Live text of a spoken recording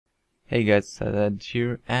Hey guys, HazardEdit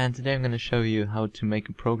here, and today I'm going to show you how to make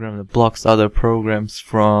a program that blocks other programs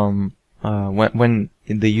from when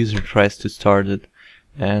the user tries to start it,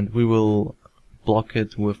 and we will block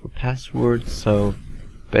it with a password. So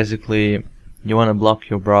basically, you want to block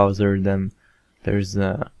your browser, then there's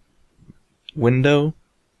a window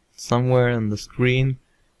somewhere on the screen,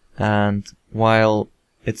 and while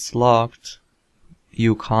it's locked,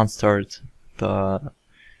 you can't start the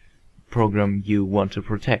program you want to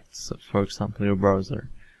protect, so for example your browser.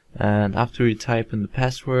 And after you type in the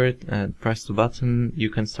password and press the button, you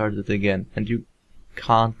can start it again, and you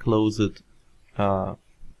can't close it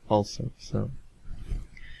also. So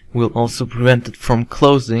we'll also prevent it from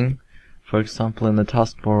closing. For example, in the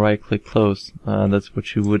taskbar, right click close. That's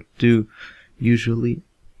what you would do usually,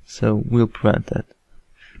 so we'll prevent that.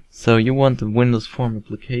 So you want the Windows Form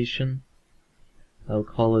application. I'll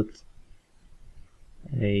call it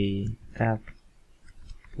a app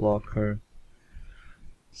blocker.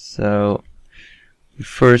 So you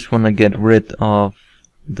first want to get rid of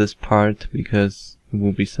this part because it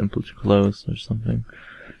will be simple to close or something.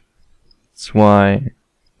 That's why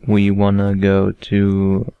we want to go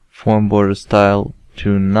to form border style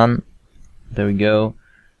to none. There we go.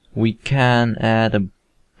 We can add a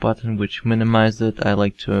button which minimizes it. I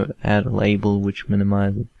like to add a label which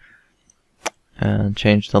minimizes it, and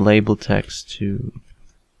change the label text to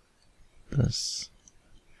this,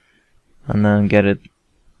 and then get it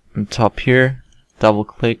on top here, double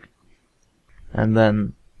click, and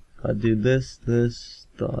then I do this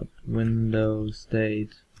dot window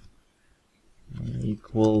state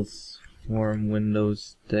equals form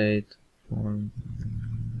windows state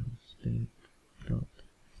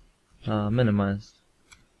dot minimized.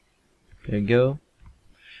 There you go.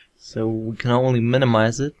 So we can only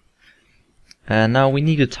minimize it, and now we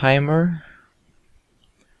need a timer.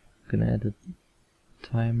 Gonna add a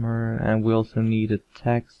timer, and we also need a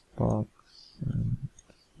text box and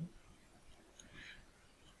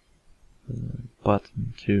a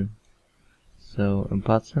button too. So a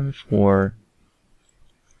button for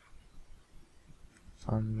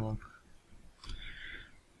unlock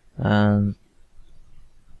and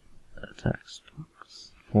a text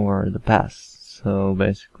box for the pass. So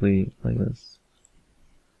basically like this.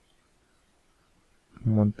 I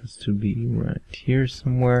want this to be right here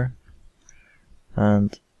somewhere,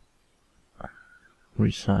 and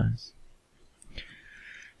resize.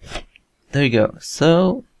 There you go.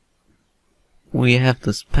 So we have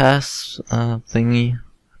this pass thingy,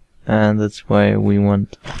 and that's why we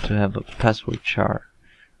want to have a password char.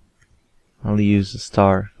 I'll use a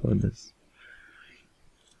star for this.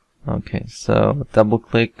 Okay, so double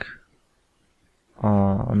click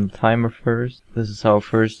on the timer first. This is our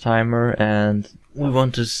first timer, and we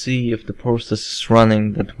want to see if the process is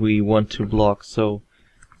running that we want to block. So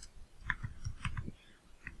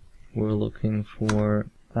we're looking for,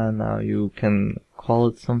 and now you can call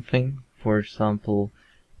it something. For example,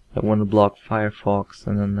 I want to block Firefox,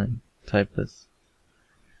 and then I type this,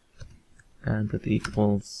 and it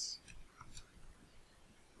equals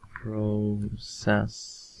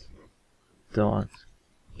process dot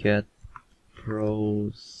get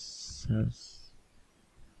process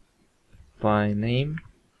by name,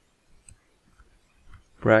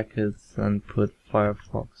 brackets, and put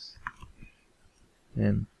Firefox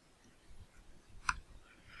in.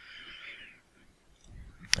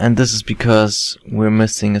 And this is because we're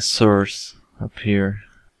missing a source up here.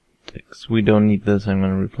 We don't need this. I'm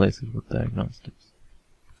going to replace it with diagnostics.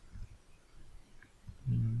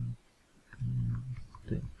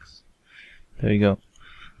 There you go.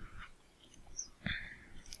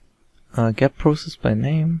 Get process by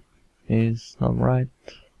name is not right.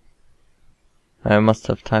 I must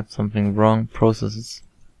have typed something wrong. Processes.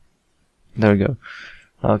 There we go.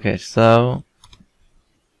 Okay, so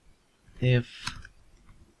if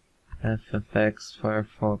ffx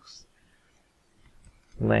Firefox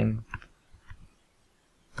length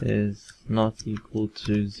is not equal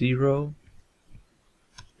to 0,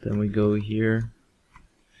 then we go here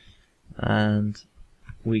and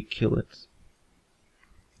we kill it.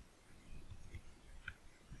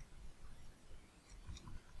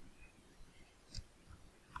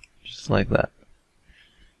 Just like that.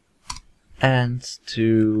 And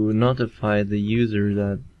to notify the user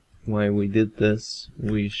that why we did this,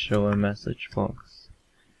 we show a message box.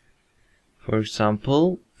 For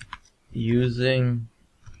example, using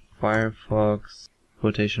Firefox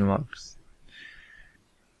quotation marks.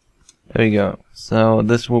 There you go. So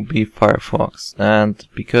this will be Firefox, and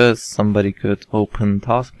because somebody could open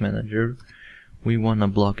Task Manager, we wanna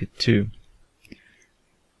block it too.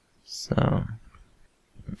 So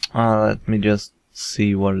let me just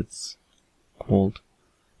see what it's default.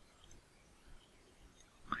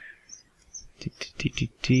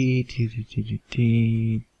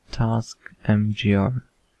 Task mgr.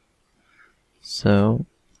 So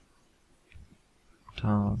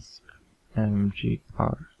task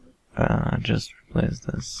mgr. Just replace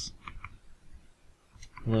this.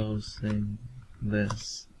 Closing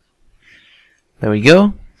this. There we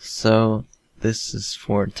go. So this is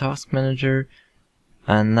for task manager,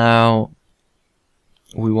 and now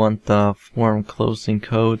we want the form closing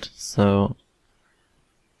code. So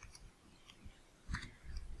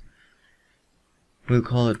we'll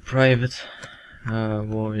call it private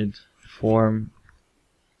void form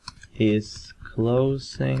is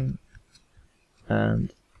closing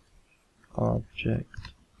and object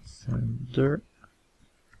sender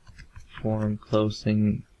form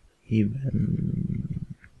closing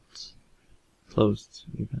event closed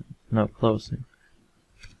event no closing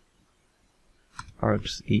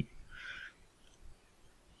args e.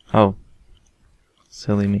 Oh,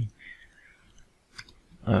 silly me.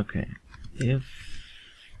 Okay, if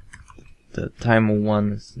the timer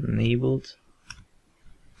 1 is enabled,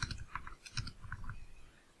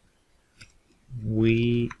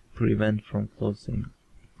 we prevent from closing.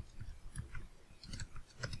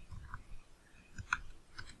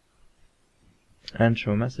 And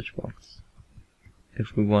show message box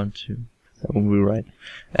if we want to. That will be right.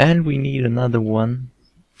 And we need another one,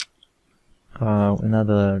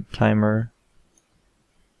 another timer.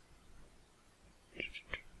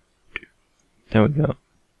 There we go.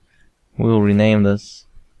 We'll rename this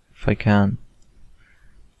if I can.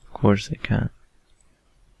 Of course I can.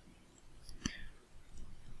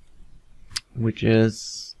 Which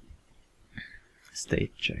is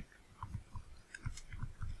state check.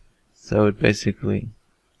 So it basically,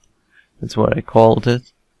 that's what I called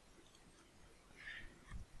it.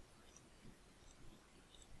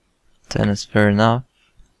 Then it's fair enough.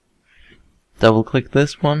 Double click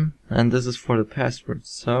this one, and this is for the password.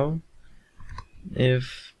 So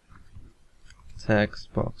if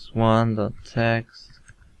textbox1.text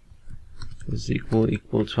is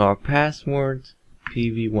equal to our password,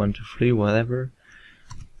 pv123 whatever,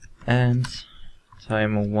 and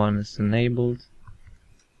timer 1 is enabled,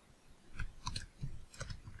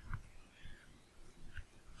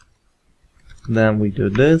 then we do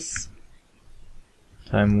this,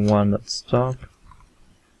 timer 1.stop.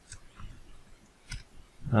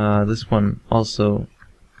 This one also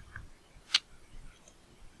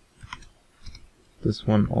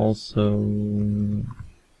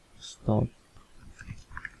stop,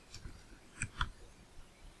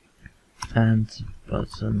 and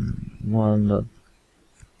button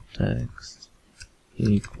 1.text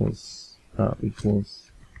equals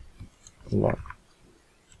lock.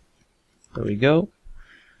 There we go.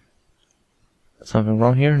 Something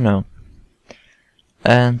wrong here? No.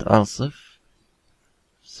 And else if.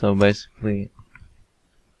 So basically,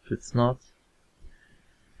 if it's not,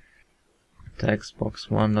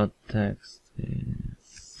 textbox1.text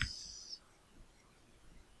is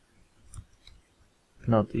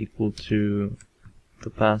not equal to the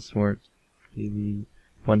password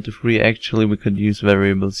pv123. Actually, we could use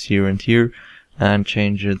variables here and here and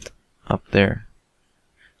change it up there.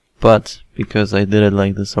 But because I did it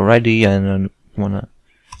like this already and I don't wanna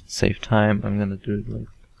save time, I'm gonna do it like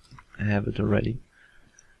I have it already.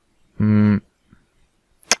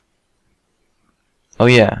 Oh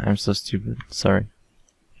yeah, I'm so stupid, sorry.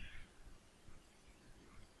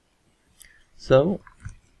 So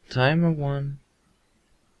timer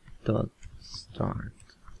 1.start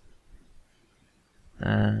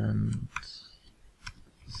and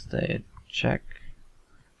state check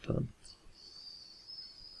dot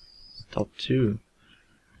stop 2.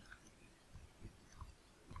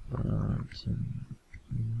 Oops.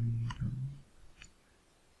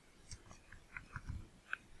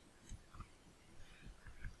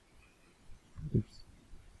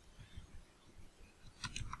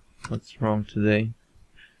 What's wrong today?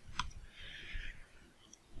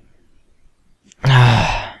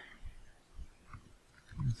 I'm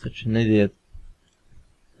such an idiot.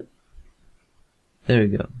 There we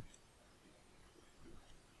go.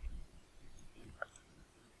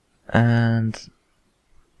 And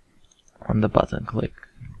on the button click,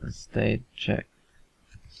 the state check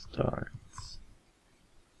starts.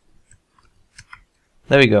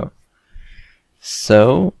 There we go.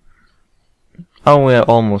 So, oh, we are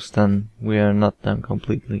almost done. We are not done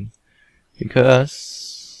completely,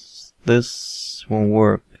 because this won't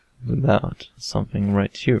work without something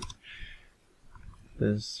right here.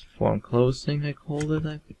 This form closing, I called it,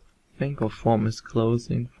 I think, or form is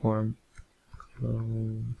closing, form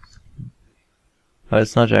close.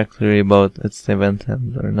 It's not actually about, it's the event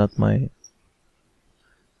handler, not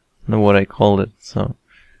what I called it, so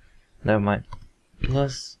never mind.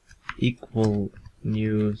 Plus equal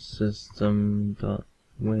new system dot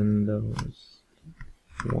windows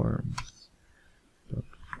forms dot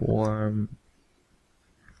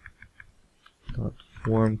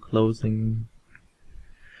form closing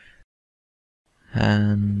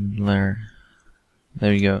handler.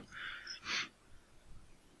 There you go.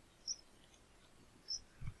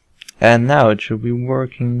 And now it should be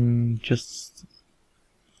working just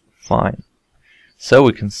fine. So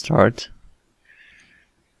we can start.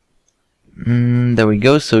 There we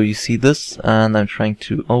go. So you see this, and I'm trying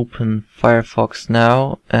to open Firefox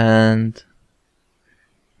now, and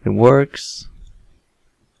it works.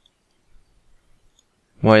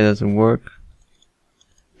 Why does it work?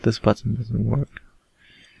 This button doesn't work.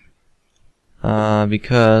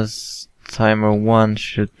 Because timer 1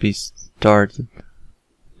 should be started.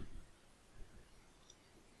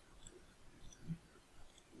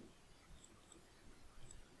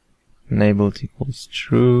 Enabled equals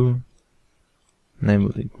true.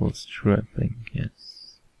 Enabled equals true, I think,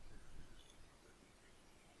 yes.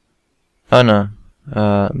 Oh no,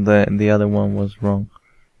 the other one was wrong.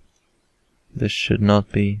 This should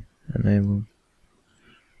not be enabled.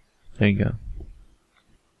 There you go.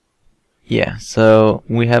 Yeah, so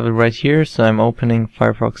we have it right here, so I'm opening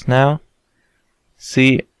Firefox now.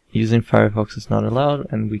 See, using Firefox is not allowed,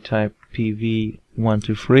 and we type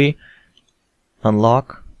pv123,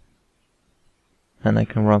 unlock, and I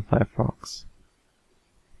can run Firefox.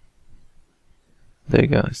 There you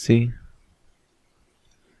go, see?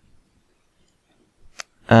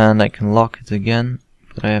 And I can lock it again,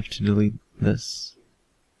 but I have to delete this.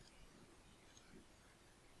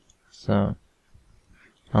 So,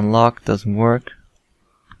 unlock doesn't work.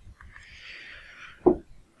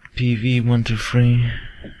 pv123.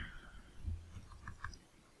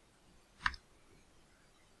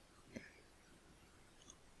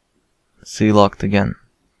 See, locked again.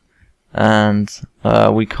 And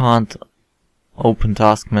we can't open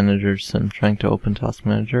Task Manager, so I'm trying to open Task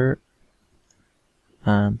Manager,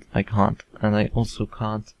 and I can't. And I also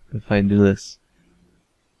can't if I do this.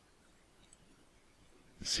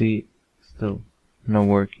 See, still not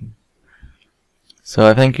working. So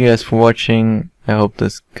I thank you guys for watching. I hope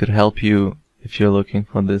this could help you if you're looking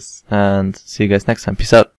for this, and see you guys next time.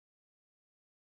 Peace out.